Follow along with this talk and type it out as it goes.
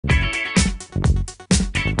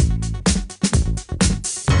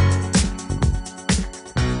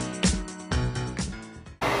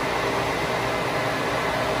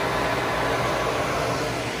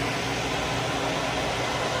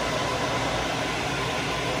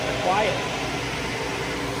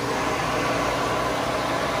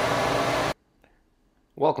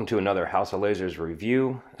Welcome to another House of Lasers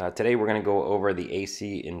review. Today we're going to go over the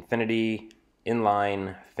AC Infinity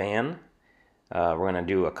inline fan. We're going to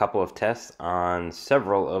do a couple of tests on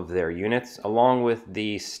several of their units, along with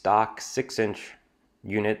the stock 6-inch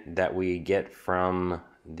unit that we get from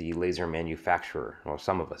the laser manufacturer, or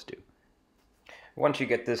some of us do. Once you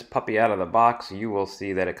get this puppy out of the box, you will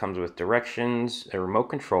see that it comes with directions, a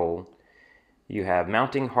remote control. You have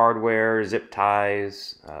mounting hardware, zip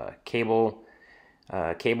ties, cable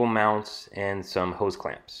mounts, and some hose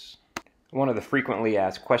clamps. One of the frequently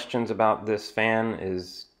asked questions about this fan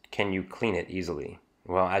is, can you clean it easily?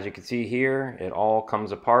 Well, as you can see here, it all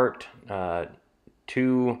comes apart.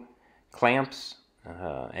 2 clamps,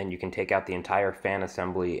 and you can take out the entire fan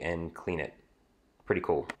assembly and clean it. Pretty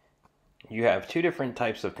cool. You have 2 different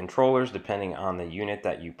types of controllers depending on the unit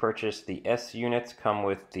that you purchase. The S units come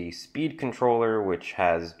with the speed controller, which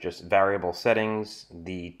has just variable settings.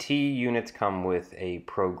 The T units come with a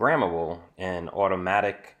programmable and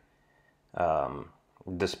automatic digital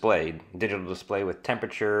display with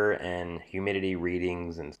temperature and humidity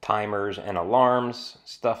readings and timers and alarms,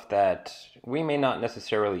 stuff that we may not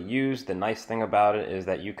necessarily use. The nice thing about it is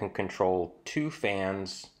that you can control 2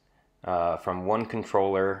 fans from one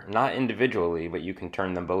controller, not individually, but you can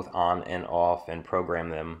turn them both on and off and program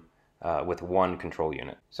them with one control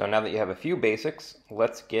unit. So now that you have a few basics,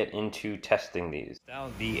 let's get into testing these. Now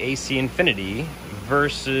the AC Infinity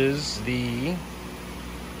versus the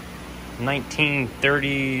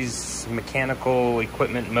 1930s mechanical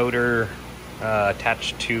equipment motor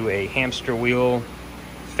attached to a hamster wheel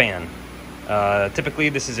fan. Typically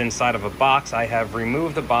this is inside of a box. I have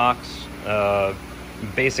removed the box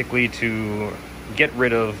basically to get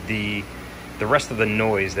rid of the rest of the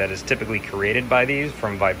noise that is typically created by these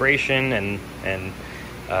from vibration and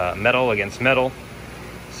metal against metal.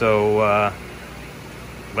 So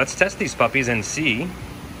let's test these puppies and see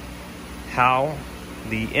how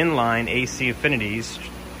the inline AC Infinities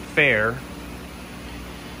fare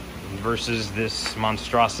versus this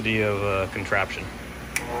monstrosity of a contraption.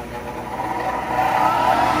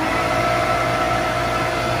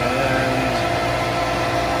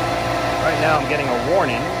 Right now I'm getting a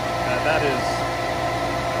warning that is a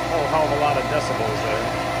whole hell of a lot of decibels there.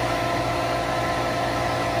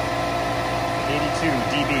 82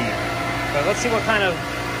 dB. But let's see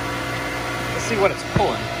what it's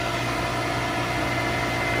pulling.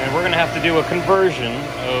 And we're going to have to do a conversion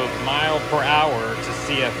of mile per hour to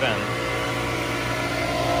CFM.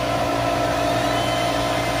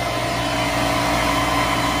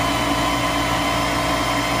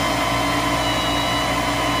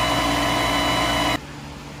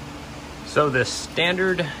 So the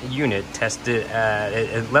standard unit tested at,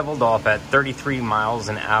 it leveled off at 33 miles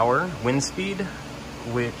an hour wind speed,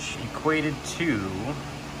 which equated to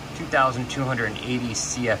 2,280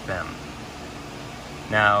 CFM.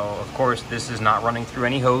 Now, of course, this is not running through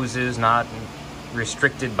any hoses, not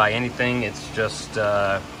restricted by anything. It's just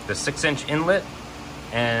the 6-inch inlet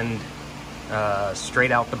and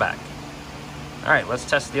straight out the back. All right, let's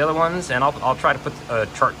test the other ones, and I'll try to put a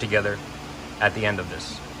chart together at the end of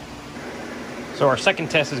this. So our second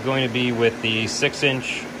test is going to be with the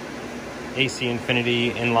 6-inch AC Infinity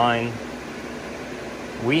inline.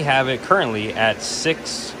 We have it currently at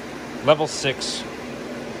level 6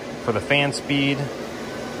 for the fan speed,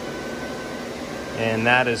 and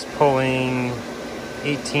that is pulling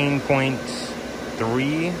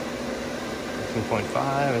 18.3,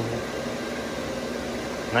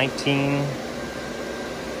 18.5, 19.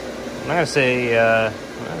 I'm not gonna say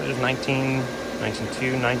there's 19,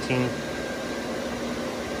 19.2, 19.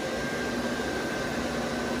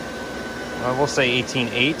 We'll say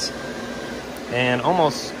 18.8, and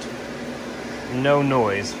almost no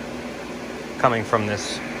noise coming from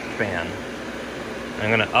this fan. I'm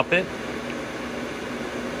going to up it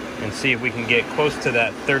and see if we can get close to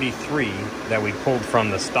that 33 that we pulled from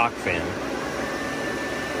the stock fan.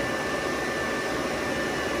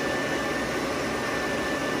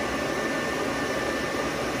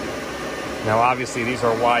 Now obviously these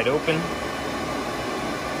are wide open.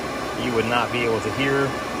 You would not be able to hear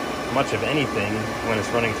much of anything when it's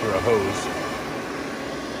running through a hose.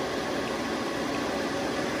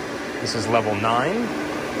 This is level 9.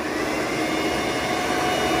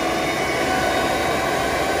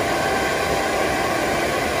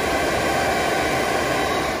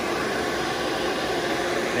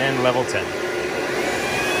 And level 10.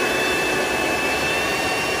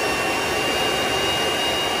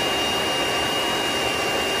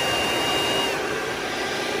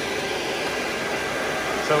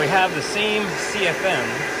 So we have the same CFM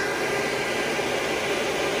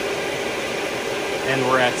and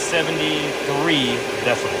we're at 73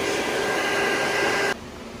 decibels.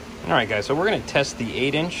 All right, guys, so we're going to test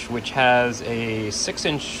the 8-inch, which has a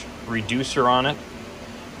 6-inch reducer on it,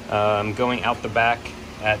 going out the back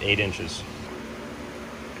at 8 inches.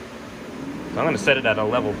 So I'm going to set it at a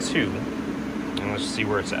level 2, and let's see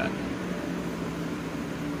where it's at.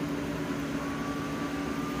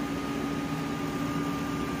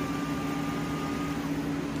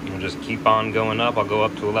 And we'll just keep on going up. I'll go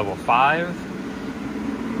up to a level 5.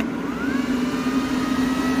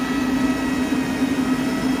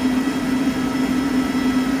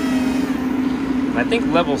 I think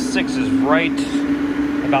level 6 is right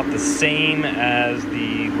about the same as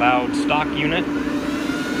the loud stock unit.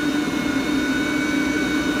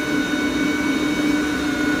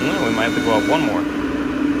 We might have to go up one more.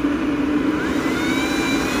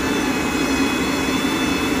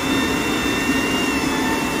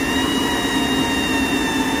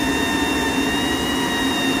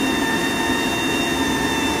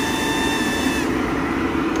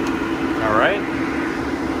 All right.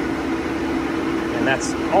 And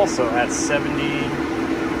that's also at 70,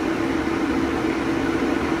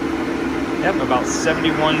 yep, about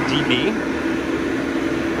 71 dB.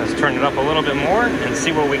 Let's turn it up a little bit more and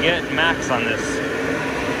see what we get max on this.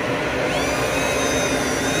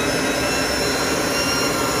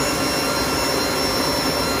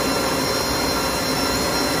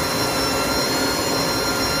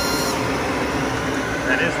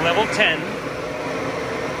 That is level 10.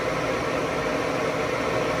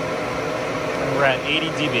 We're at 80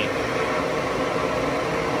 dB.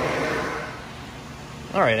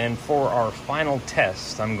 All right, and for our final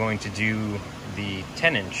test, I'm going to do the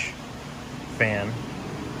 10-inch fan.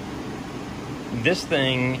 This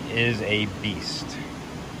thing is a beast.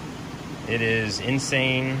 It is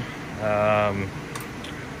insane, but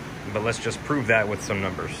let's just prove that with some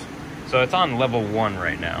numbers. So it's on level 1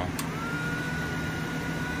 right now.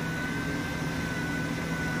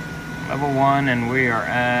 Level 1, and we are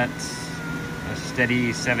at a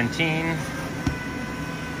steady 17.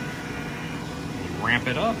 Ramp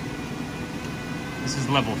it up. This is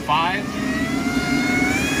level 5.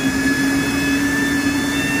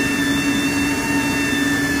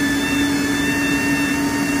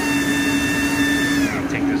 I'll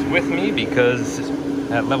take this with me because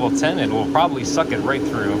at level 10 it will probably suck it right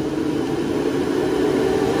through.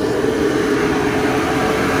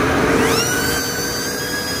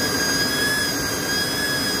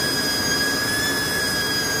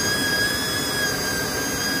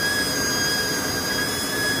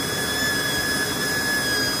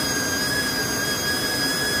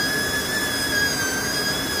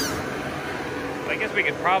 I guess we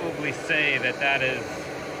could probably say that that is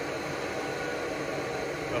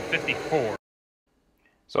a 54.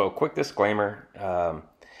 So a quick disclaimer,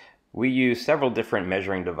 we use several different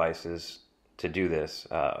measuring devices to do this.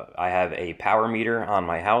 I have a power meter on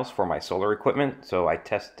my house for my solar equipment, so I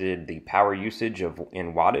tested the power usage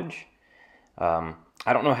in wattage. I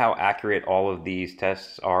don't know how accurate all of these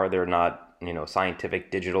tests are. They're not,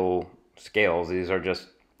 scientific digital scales. These are just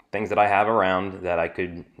things that I have around that I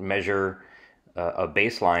could measure a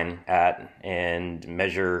baseline at and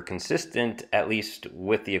measure consistent, at least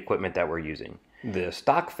with the equipment that we're using. The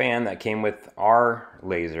stock fan that came with our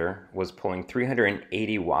laser was pulling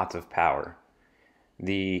 380 watts of power.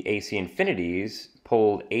 The AC Infinities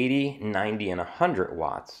pulled 80, 90, and 100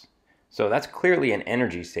 watts. So that's clearly an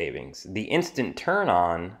energy savings. The instant turn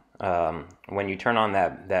on, when you turn on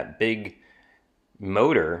that big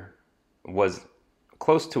motor, was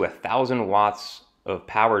close to 1,000 watts of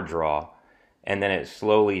power draw, and then it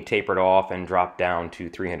slowly tapered off and dropped down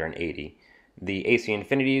to 380. The AC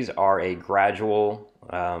Infinities are a gradual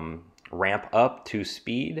ramp up to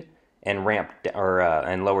speed and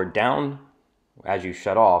and lower down as you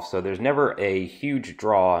shut off, so there's never a huge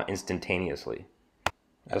draw instantaneously.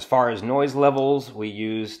 As far as noise levels, we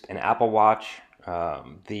used an Apple Watch.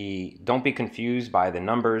 Don't be confused by the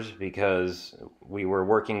numbers because we were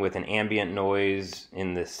working with an ambient noise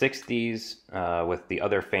in the 60s with the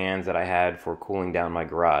other fans that I had for cooling down my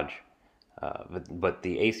garage. But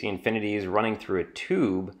the AC Infinities running through a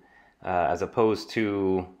tube as opposed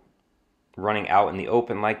to running out in the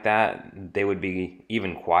open like that, they would be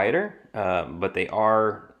even quieter, but they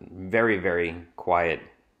are very, very quiet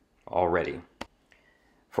already.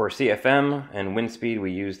 For CFM and wind speed,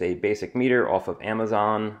 we used a basic meter off of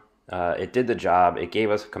Amazon. It did the job. It gave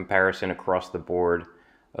us a comparison across the board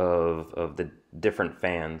of the different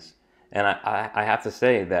fans. And I have to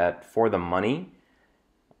say that for the money,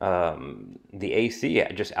 the AC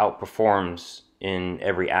just outperforms in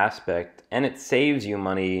every aspect, and it saves you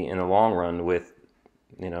money in the long run with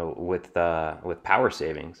with power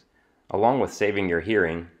savings, along with saving your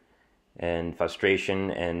hearing and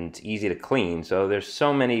frustration and easy to clean. So there's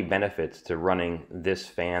so many benefits to running this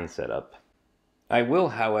fan setup. I will,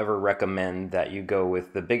 however, recommend that you go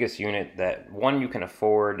with the biggest unit that one you can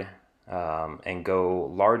afford, and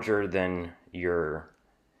go larger than your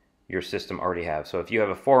system already have. So if you have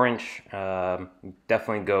a 4-inch,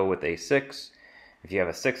 definitely go with a 6. If you have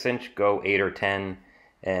a 6-inch, go 8 or 10,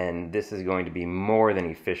 and this is going to be more than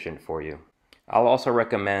efficient for you. I'll also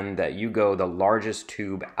recommend that you go the largest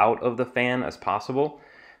tube out of the fan as possible.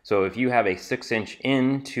 So if you have a 6-inch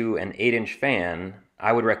into an 8-inch fan,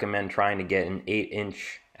 I would recommend trying to get an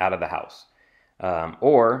 8-inch out of the house.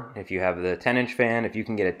 Or if you have the 10-inch fan, if you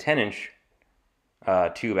can get a 10-inch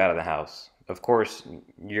tube out of the house. Of course,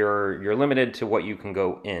 you're limited to what you can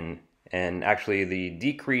go in, and actually the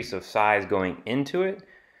decrease of size going into it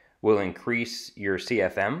will increase your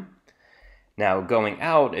CFM. Now going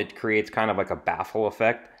out, it creates kind of like a baffle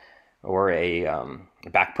effect or a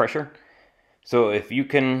back pressure. So if you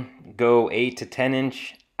can go 8 to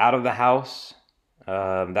 10-inch out of the house,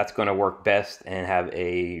 that's going to work best and have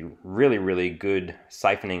a really, really good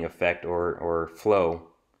siphoning effect or flow,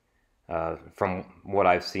 from what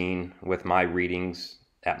I've seen with my readings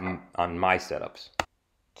on my setups.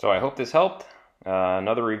 So I hope this helped.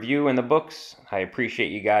 Another review in the books. I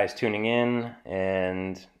appreciate you guys tuning in,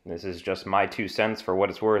 and this is just my 2 cents for what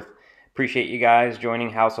it's worth. Appreciate you guys joining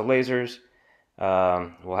House of Lasers.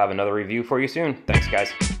 We'll have another review for you soon. Thanks,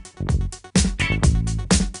 guys.